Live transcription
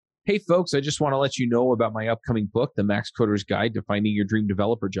Hey, folks, I just want to let you know about my upcoming book, The Max Coder's Guide to Finding Your Dream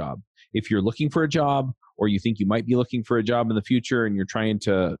Developer Job. If you're looking for a job or you think you might be looking for a job in the future and you're trying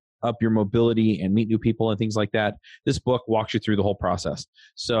to up your mobility and meet new people and things like that, this book walks you through the whole process.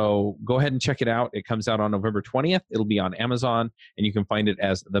 So go ahead and check it out. It comes out on November 20th. It'll be on Amazon, and you can find it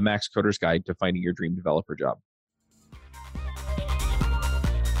as The Max Coder's Guide to Finding Your Dream Developer Job.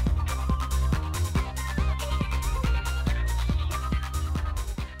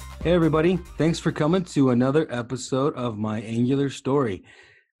 Hey everybody, thanks for coming to another episode of My Angular Story.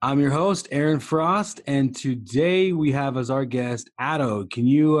 I'm your host, Aaron Frost, and today we have as our guest, Addo. Can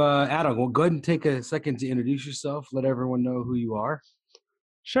you, Addo, go ahead and take a second to introduce yourself, let everyone know who you are.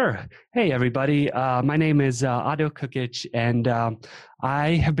 Sure. Hey, everybody. My name is Addo Kukic, and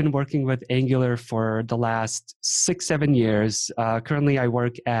I have been working with Angular for the last 6-7 years. Currently, I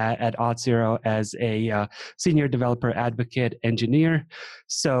work at Auth0 as a senior developer advocate engineer.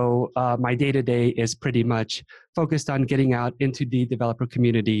 So my day-to-day is pretty much focused on getting out into the developer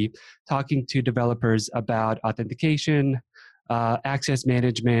community, talking to developers about authentication, access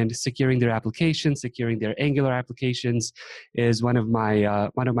management, securing their applications, securing their Angular applications is one of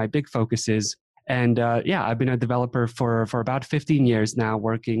my big focuses. And I've been a developer for about 15 years now,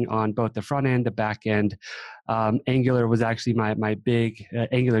 working on both the front end, the back end. Angular was actually my big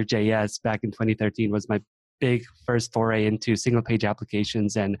Angular JS back in 2013 was my big first foray into single page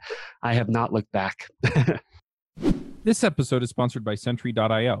applications, and I have not looked back. This episode is sponsored by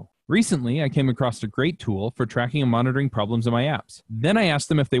Sentry.io. Recently, I came across a great tool for tracking and monitoring problems in my apps. Then I asked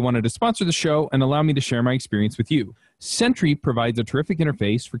them if they wanted to sponsor the show and allow me to share my experience with you. Sentry provides a terrific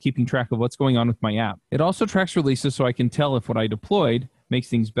interface for keeping track of what's going on with my app. It also tracks releases so I can tell if what I deployed makes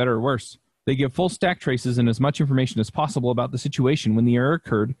things better or worse. They give full stack traces and as much information as possible about the situation when the error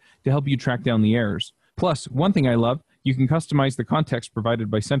occurred to help you track down the errors. Plus, one thing I love, you can customize the context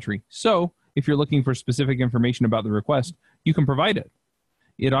provided by Sentry. So, if you're looking for specific information about the request, you can provide it.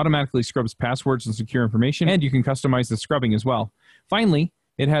 It automatically scrubs passwords and secure information, and you can customize the scrubbing as well. Finally,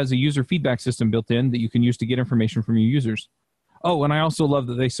 it has a user feedback system built in that you can use to get information from your users. Oh, and I also love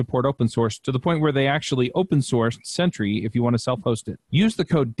that they support open source to the point where they actually open sourced Sentry if you want to self-host it. Use the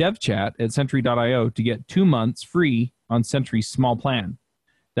code DevChat at Sentry.io to get 2 months free on Sentry's small plan.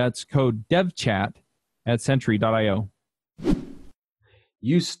 That's code DevChat at Sentry.io.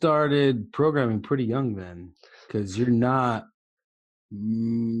 You started programming pretty young then, because you're not,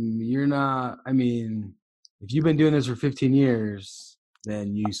 I mean, if you've been doing this for 15 years,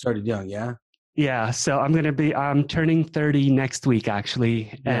 then you started young, yeah? Yeah, so I'm turning 30 next week,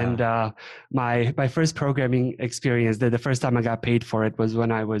 actually. Yeah. And my first programming experience, the first time I got paid for it was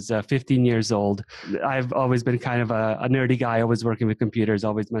when I was 15 years old. I've always been kind of a nerdy guy, always working with computers,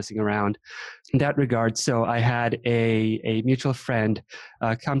 always messing around in that regard. So I had a mutual friend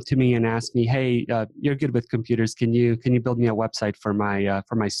come to me and ask me, hey, you're good with computers. Can you build me a website for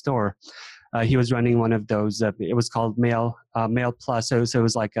my store? He was running one of those, it was called Mail Plus. So it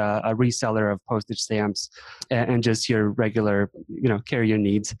was like a reseller of postage stamps and just your regular, carrier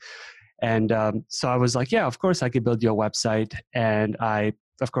needs. And so I was like, yeah, of course I could build you a website. And I,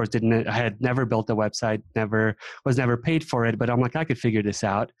 of course, I had never built a website, was never paid for it, but I'm like, I could figure this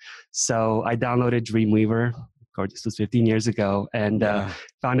out. So I downloaded Dreamweaver. Of course, this was 15 years ago, and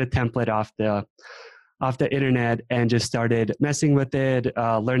found a template off the internet and just started messing with it,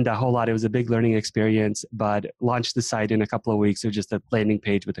 learned a whole lot. It was a big learning experience, but launched the site in a couple of weeks. It was just a landing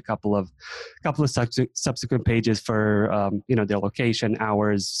page with a couple of subsequent pages for, their location,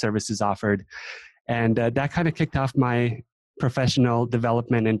 hours, services offered. And that kind of kicked off my professional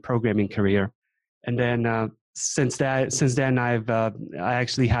development and programming career. And then since then, I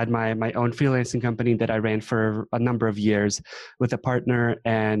actually had my own freelancing company that I ran for a number of years with a partner,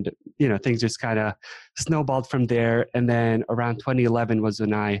 and things just kind of snowballed from there. And then around 2011 was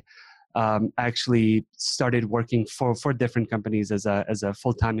when I actually started working for different companies as a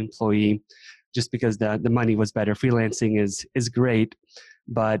full-time employee, just because the money was better. Freelancing is great,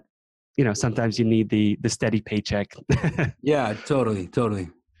 but sometimes you need the steady paycheck. Yeah, totally.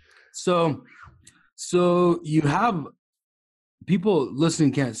 So you have, people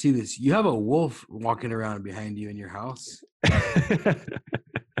listening can't see this, you have a wolf walking around behind you in your house.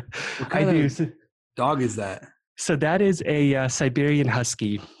 What kind of dog is that? So that is a Siberian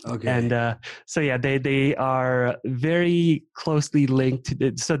Husky. Okay. And they are very closely linked.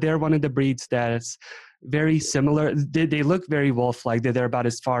 So they're one of the breeds that's very similar. They look very wolf-like. They're about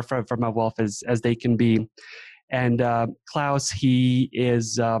as far from a wolf as they can be. And Klaus, he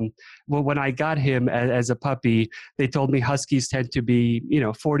is, when I got him as a puppy, they told me Huskies tend to be,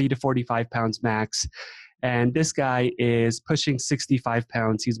 40 to 45 pounds max. And this guy is pushing 65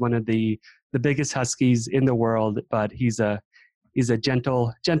 pounds. He's one of the biggest huskies in the world, but he's a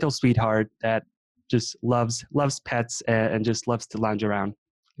gentle sweetheart that just loves pets and just loves to lounge around.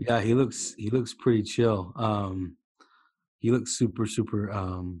 Yeah, he looks pretty chill. He looks super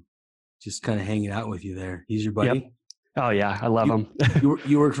just kind of hanging out with you there. He's your buddy? Yep. Oh yeah, I love him.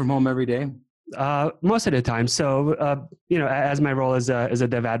 You work from home every day? Most of the time. So, as my role as a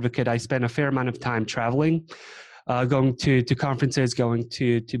dev advocate, I spend a fair amount of time traveling, going to conferences, going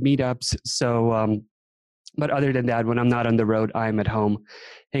to meetups. So, but other than that, when I'm not on the road, I'm at home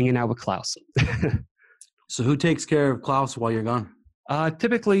hanging out with Klaus. So who takes care of Klaus while you're gone?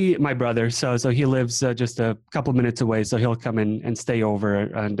 Typically my brother. So he lives just a couple minutes away. So he'll come in and stay over,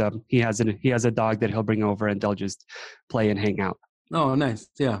 and he has a dog that he'll bring over, and they'll just play and hang out. Oh, nice.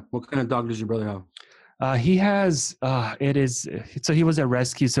 Yeah. What kind of dog does your brother have? He has, so he was a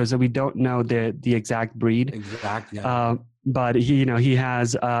rescue. So we don't know the exact breed. Exact. Yeah. But he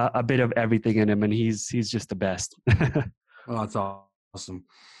has a bit of everything in him, and he's just the best. Oh, that's awesome.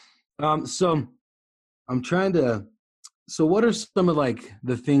 So I'm trying to. So what are some of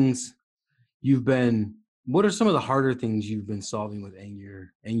the things what are some of the harder things you've been solving with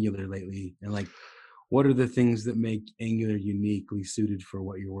Angular lately? And what are the things that make Angular uniquely suited for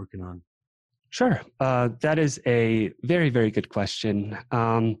what you're working on? Sure. That is a very, very good question.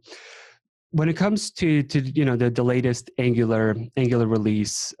 When it comes to the latest Angular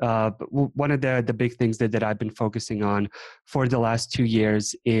release, one of the big things that I've been focusing on for the last 2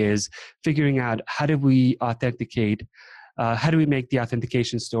 years is figuring out how do we authenticate. How do we make the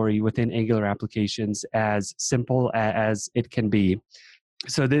authentication story within Angular applications as simple as it can be?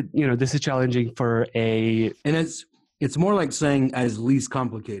 So that this is challenging for and it's more like saying as least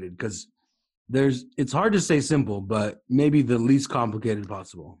complicated, because it's hard to say simple, but maybe the least complicated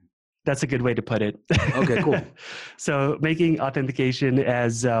possible. That's a good way to put it. Okay, cool. So making authentication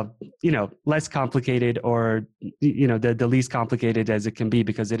as less complicated, or the least complicated as it can be,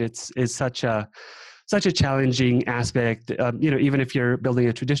 because it is such a challenging aspect. Even if you're building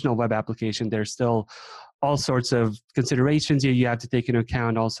a traditional web application, there's still all sorts of considerations you have to take into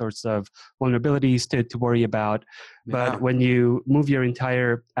account, all sorts of vulnerabilities to worry about. Yeah. But when you move your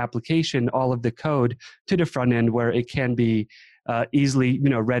entire application, all of the code to the front end, where it can be easily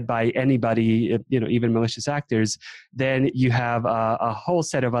read by anybody, even malicious actors, then you have a whole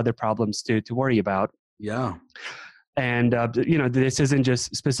set of other problems to worry about. Yeah. And, this isn't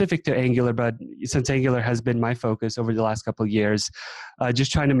just specific to Angular, but since Angular has been my focus over the last couple of years,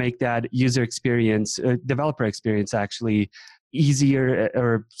 just trying to make that user experience, developer experience actually easier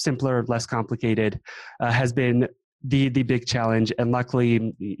or simpler, less complicated, has been the big challenge. And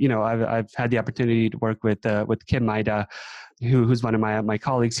luckily, I've had the opportunity to work with Kim Maida, who's one of my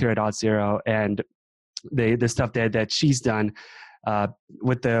colleagues here at Auth0, and the stuff that she's done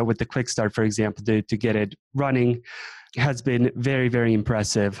with the quick start, for example, to get it running, has been very, very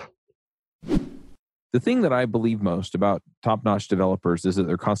impressive. The thing that I believe most about top-notch developers is that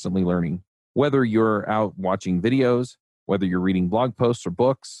they're constantly learning. Whether you're out watching videos, whether you're reading blog posts or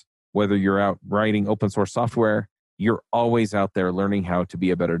books, whether you're out writing open source software, you're always out there learning how to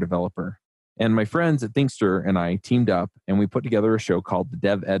be a better developer. And my friends at Thinkster and I teamed up, and we put together a show called the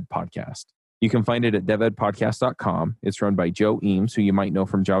Dev Ed Podcast. You can find it at devedpodcast.com. It's run by Joe Eames, who you might know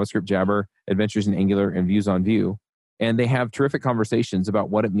from JavaScript Jabber, Adventures in Angular, and Views on Vue. And they have terrific conversations about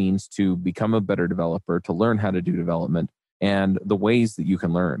what it means to become a better developer, to learn how to do development, and the ways that you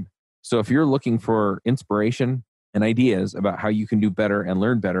can learn. So if you're looking for inspiration and ideas about how you can do better and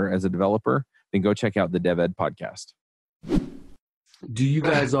learn better as a developer, then go check out the Dev Ed Podcast. Do you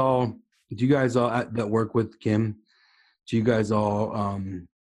guys all that work with Kim, do you guys all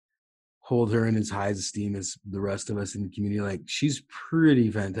hold her in as high esteem as the rest of us in the community? She's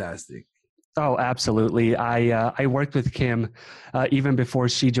pretty fantastic. Oh, absolutely. I worked with Kim even before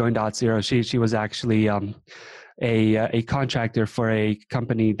she joined Auth0. She was actually a contractor for a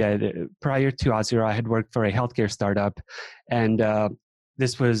company that prior to Auth0, I had worked for a healthcare startup. And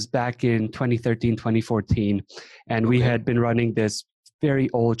this was back in 2013, 2014. And we had been running this very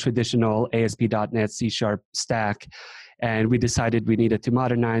old traditional ASP.NET C# stack. And we decided we needed to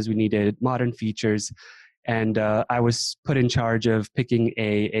modernize, we needed modern features. And I was put in charge of picking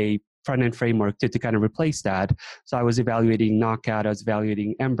a front-end framework to kind of replace that. So I was evaluating Knockout, I was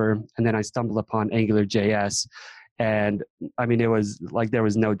evaluating Ember, and then I stumbled upon AngularJS. And I mean, it was there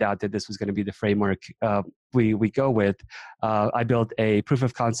was no doubt that this was going to be the framework we go with. I built a proof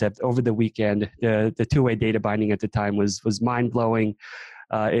of concept over the weekend. The two-way data binding at the time was mind-blowing.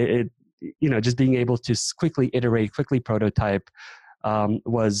 Just being able to quickly iterate, quickly prototype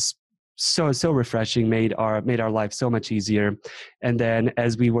was so refreshing, made our life so much easier. And then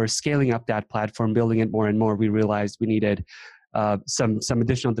as we were scaling up that platform, building it more and more, we realized we needed some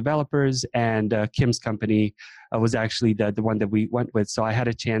additional developers, and Kim's company was actually the one that we went with. So I had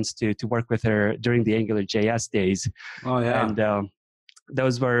a chance to work with her during the AngularJS days. Oh yeah. And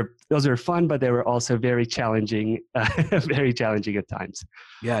those were fun, but they were also very challenging, very challenging at times.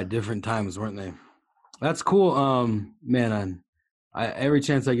 Yeah, different times, weren't they? That's cool. Man, every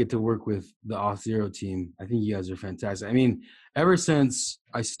chance I get to work with the Auth0 team, I think you guys are fantastic. I mean, ever since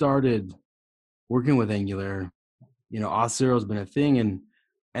I started working with Angular, Auth0 has been a thing,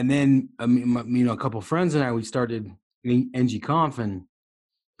 and then a couple of friends and I, we started NGConf, and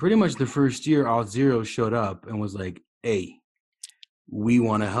pretty much the first year Auth0 showed up and was like, "Hey, we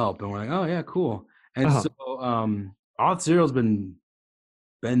want to help," and we're like, "Oh yeah, cool." And so Auth0 has been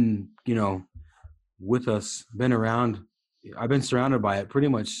with us, been around. I've been surrounded by it pretty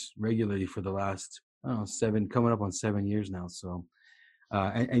much regularly for the last, coming up on 7 years now. So,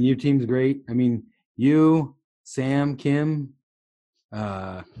 and your team's great. I mean, you, Sam, Kim,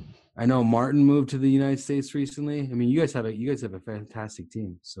 I know Martin moved to the United States recently. I mean, you guys have a fantastic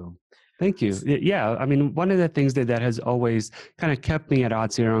team. So, thank you. Yeah, I mean, one of the things that has always kind of kept me at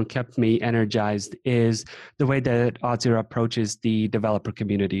Auth0 and kept me energized is the way that Auth0 approaches the developer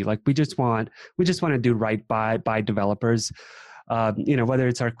community. Like we just want to do right by developers. Whether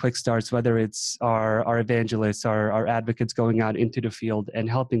it's our quick starts, whether it's our evangelists, our advocates going out into the field and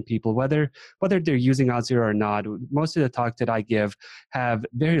helping people, whether they're using Auth0 or not. Most of the talk that I give have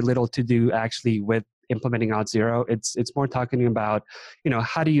very little to do actually with implementing Auth0. It's more talking about,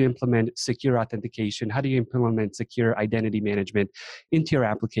 how do you implement secure authentication? How do you implement secure identity management into your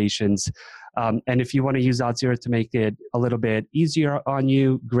applications? And if you want to use Auth0 to make it a little bit easier on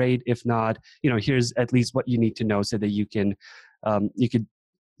you, great. If not, here's at least what you need to know so that you can could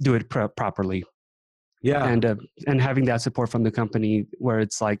do it properly. Yeah. And having that support from the company where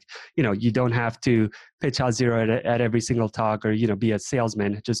it's like, you don't have to pitch Auth0 at every single talk or, be a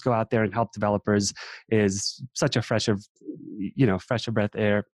salesman. Just go out there and help developers is such a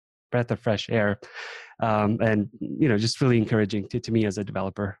breath of fresh air. And, just really encouraging to me as a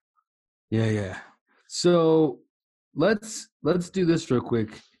developer. Yeah. So let's do this real quick.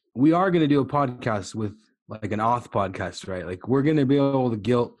 We are going to do a podcast with like an Auth podcast, right? Like we're going to be able to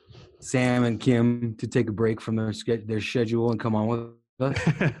guilt Sam and Kim to take a break from their schedule and come on with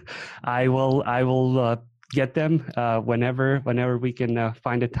us. I will get them whenever we can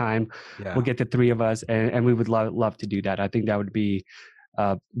find a time. Yeah. We'll get the three of us, and we would love to do that. I think that would be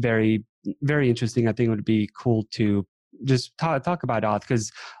very, very interesting. I think it would be cool to just talk about Auth, because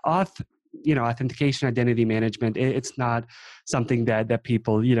Auth, authentication, identity management, it's not something that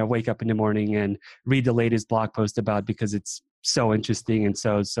people, wake up in the morning and read the latest blog post about because it's so interesting and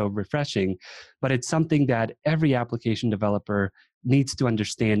so refreshing. But it's something that every application developer needs to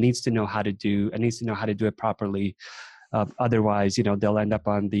understand, needs to know how to do, and needs to know how to do it properly. Otherwise, they'll end up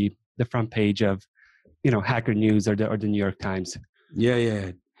on the front page of, Hacker News or the New York Times.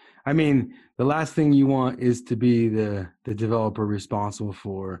 Yeah. I mean, the last thing you want is to be the developer responsible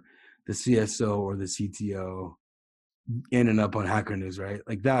for the CSO or the CTO ending up on Hacker News, right?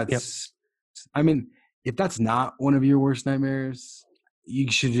 Like that's, yep. I mean, if that's not one of your worst nightmares,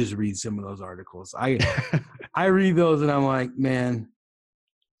 you should just read some of those articles. I read those and I'm like, man,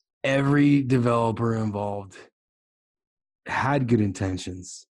 every developer involved had good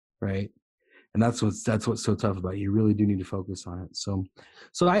intentions, right? And that's what's so tough about it. You really do need to focus on it. So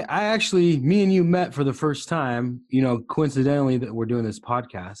I actually, me and you met for the first time, coincidentally that we're doing this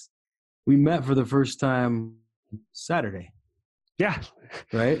podcast. We met for the first time Saturday. Yeah.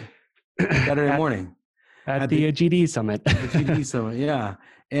 Right? Saturday morning. At the GD Summit. The GD Summit, yeah.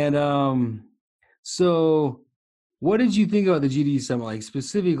 And so what did you think about the GD Summit? Like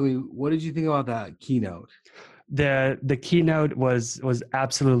specifically, what did you think about that keynote? The keynote was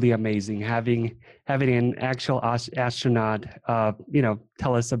absolutely amazing. Having an actual astronaut,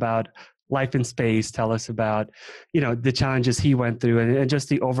 tell us about life in space, tell us about, the challenges he went through, and just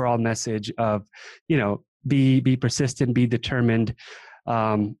the overall message of, be persistent, be determined,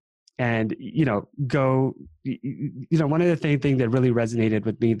 and go. One of the thing that really resonated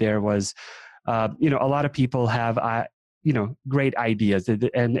with me there was, a lot of people have great ideas,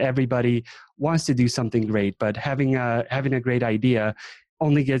 and everybody wants to do something great, but having a great idea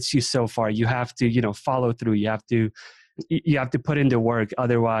only gets you so far. You have to follow through. You have to put in the work.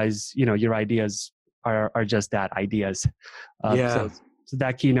 Otherwise, your ideas are just that, ideas. So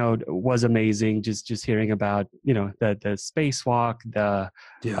that keynote was amazing. Just hearing about the spacewalk, the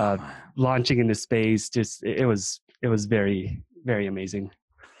launching into space. It was very, very amazing.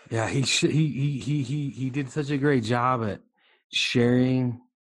 Yeah, he did such a great job at sharing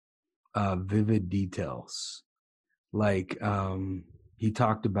vivid details. Like he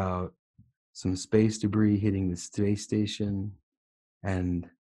talked about some space debris hitting the space station, and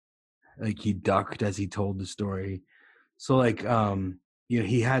like he ducked as he told the story. So like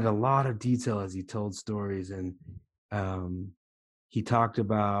he had a lot of detail as he told stories, and he talked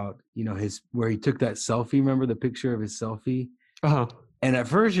about his where he took that selfie. Remember the picture of his selfie? Uh-huh. And at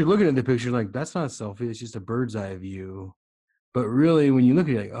first you're looking at the picture like that's not a selfie, it's just a bird's eye view. But really when you look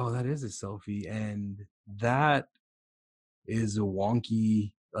at it, like, oh, that is a selfie. And that is a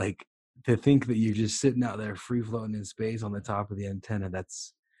wonky, like, to think that you're just sitting out there free floating in space on the top of the antenna.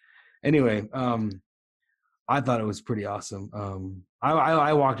 That's anyway. I thought it was pretty awesome.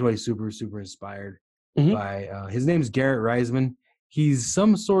 I walked away super, super inspired by his name's Garrett Reisman. He's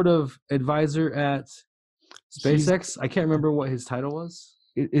some sort of advisor at SpaceX. I can't remember what his title was.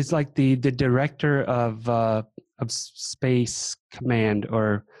 It's like the director of Space Command,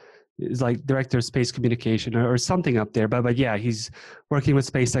 or is like director of space communication or something up there. But yeah, he's working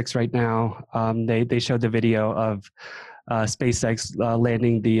with SpaceX right now. They showed the video of SpaceX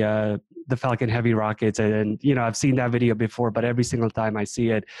landing the Falcon Heavy rockets, and I've seen that video before, but every single time I see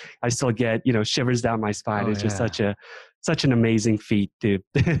it, I still get shivers down my spine. It's just such an amazing feat to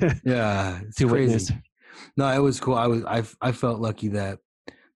it's to crazy. witness. No, it was cool. I felt lucky that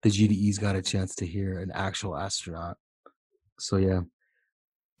the GDEs got a chance to hear an actual astronaut. So yeah.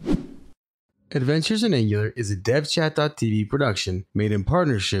 Adventures in Angular is a DevChat.tv production made in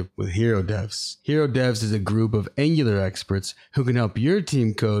partnership with Hero Devs. Hero Devs is a group of Angular experts who can help your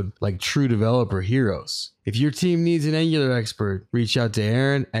team code like true developer heroes. If your team needs an Angular expert, reach out to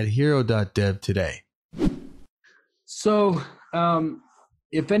Aaron at hero.dev today. So,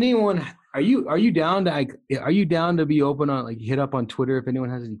 if anyone, are you down to be open on, like, hit up on Twitter if anyone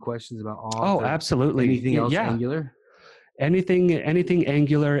has any questions about Auth? Oh, absolutely. Anything else Angular? Anything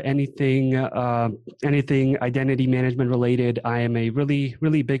Angular, anything identity management related. I am a really,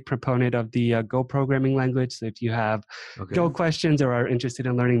 really big proponent of the Go programming language. So if you have Go questions or are interested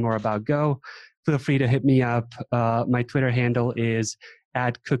in learning more about Go, feel free to hit me up. My Twitter handle is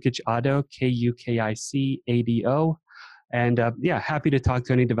 @KukicAdo, KUKICADO. And happy to talk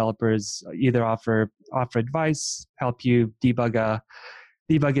to any developers, either offer advice, help you debug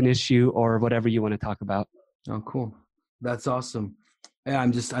an issue, or whatever you want to talk about. Oh, cool. That's awesome. Yeah,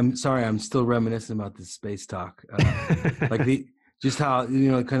 I'm sorry, I'm still reminiscing about this space talk. Like just how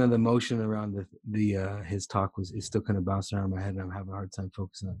kind of the motion around his talk is still kind of bouncing around my head, and I'm having a hard time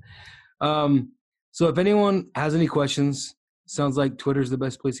focusing on it. So if anyone has any questions, sounds like Twitter's the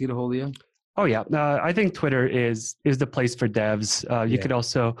best place to get a hold of you. Oh yeah, I think Twitter is the place for devs. You could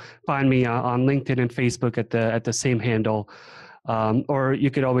also find me on LinkedIn and Facebook at the same handle. Or you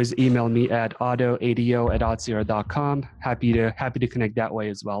could always email me at ado@auth0.com. Happy to connect that way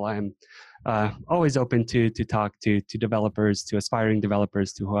as well. I'm always open to talk to developers, to aspiring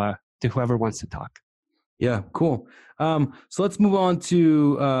developers, to whoever wants to talk. Yeah, cool. So let's move on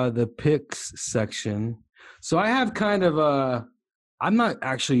to the picks section. So I have kind of I'm not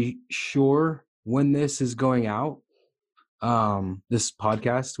actually sure when this is going out, this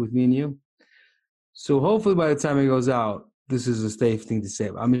podcast with me and you. So hopefully by the time it goes out, this is a safe thing to say.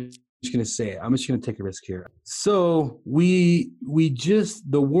 I'm just going to say it. I'm just going to take a risk here. So the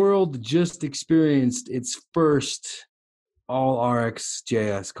world just experienced its first all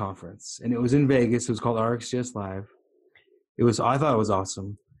RxJS conference, and it was in Vegas. It was called RxJS Live. I thought it was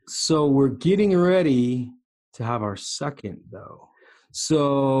awesome. So we're getting ready to have our second though.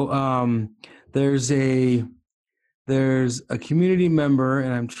 So there's a community member,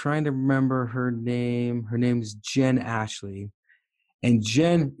 and I'm trying to remember her name. Her name is Jen Ashley. And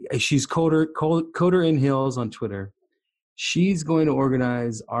Jen, she's Coder in Hills on Twitter. She's going to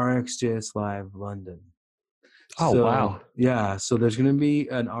organize RxJS Live London. Oh, wow. Yeah, so there's going to be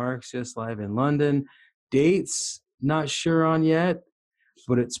an RxJS Live in London. Dates, not sure on yet,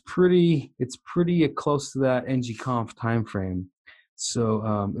 but it's pretty close to that NGConf timeframe.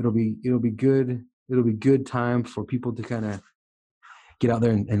 So it'll be good. It'll be good time for people to kind of get out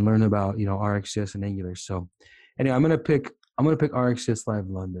there and learn about RxJS and Angular. So anyway, I'm gonna pick RxJS Live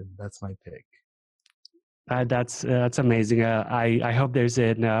London. That's my pick. That's amazing. I hope there's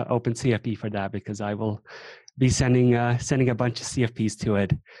an open CFP for that, because I will be sending a bunch of CFPs to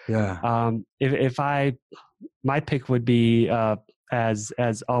it. Yeah. My pick would be as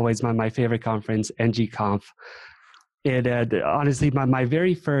always my favorite conference, NGConf. Honestly, my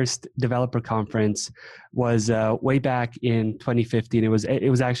very first developer conference was way back in 2015. It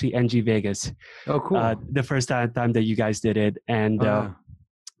was actually NG Vegas. Oh, cool. The first time that you guys did it, and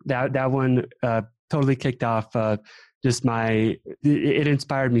that one totally kicked off just it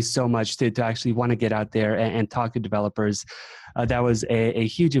inspired me so much to actually want to get out there and talk to developers. That was a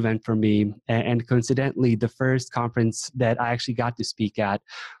huge event for me. And coincidentally, the first conference that I actually got to speak at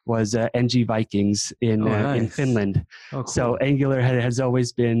was NG Vikings in Finland. Oh, cool. So Angular has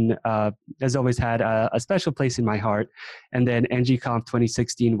always had a special place in my heart. And then NGConf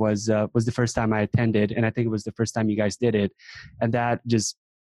 2016 was the first time I attended, and I think it was the first time you guys did it. And that just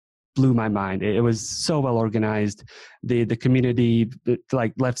blew my mind. It was so well organized. The community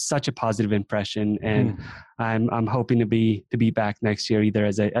left such a positive impression, and I'm hoping to be back next year, either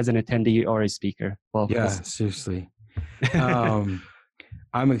as an attendee or a speaker. Well, yeah, seriously. I'm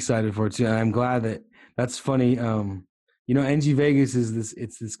excited for it too, and I'm glad that's funny. NG Vegas is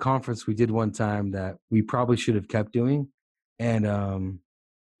this conference we did one time that we probably should have kept doing, and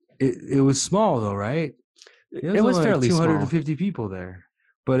it was small though, right? It was fairly 250 people there.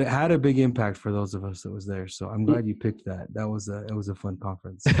 But it had a big impact for those of us that was there. So I'm glad you picked that. It was a fun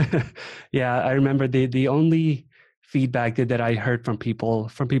conference. Yeah, I remember the only feedback that I heard from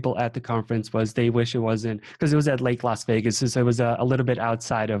people at the conference was they wish it wasn't, because it was at Lake Las Vegas, so it was a little bit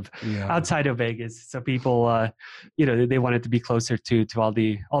outside of Vegas. So people, they wanted to be closer to all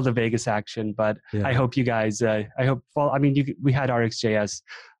the Vegas action. But I hope you guys, we had RxJS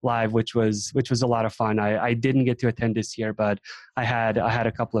live, which was a lot of fun. I didn't get to attend this year, but I had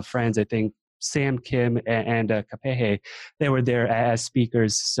a couple of friends. I think Sam Kim and Kapehe, they were there as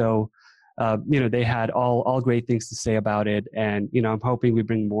speakers. So. They had all great things to say about it, and I'm hoping we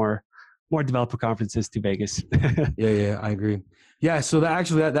bring more developer conferences to Vegas. Yeah, I agree. Yeah, so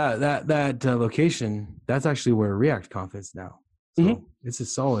that location, that's actually where React Conf is now. So it's a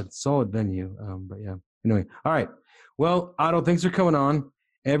solid venue. But yeah, anyway, all right. Well, Otto, thanks for coming on.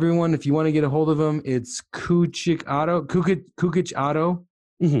 Everyone, if you want to get a hold of him, it's Kukic Otto, KUKICABO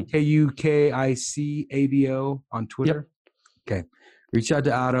on Twitter. Yep. Okay, reach out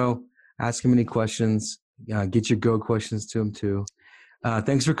to Otto. Ask him any questions. Get your Go questions to him too.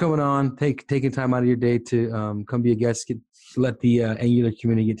 Thanks for coming on. Taking time out of your day to come be a guest. Let the Angular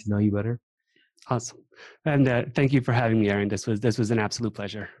community get to know you better. Awesome. And thank you for having me, Aaron. This was an absolute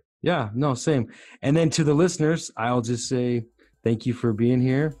pleasure. Yeah, no, same. And then to the listeners, I'll just say thank you for being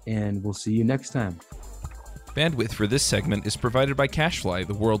here, and we'll see you next time. Bandwidth for this segment is provided by CacheFly,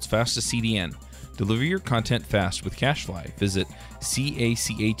 the world's fastest CDN. Deliver your content fast with CacheFly. Visit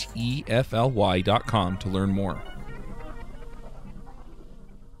CACHEFLY.com to learn more.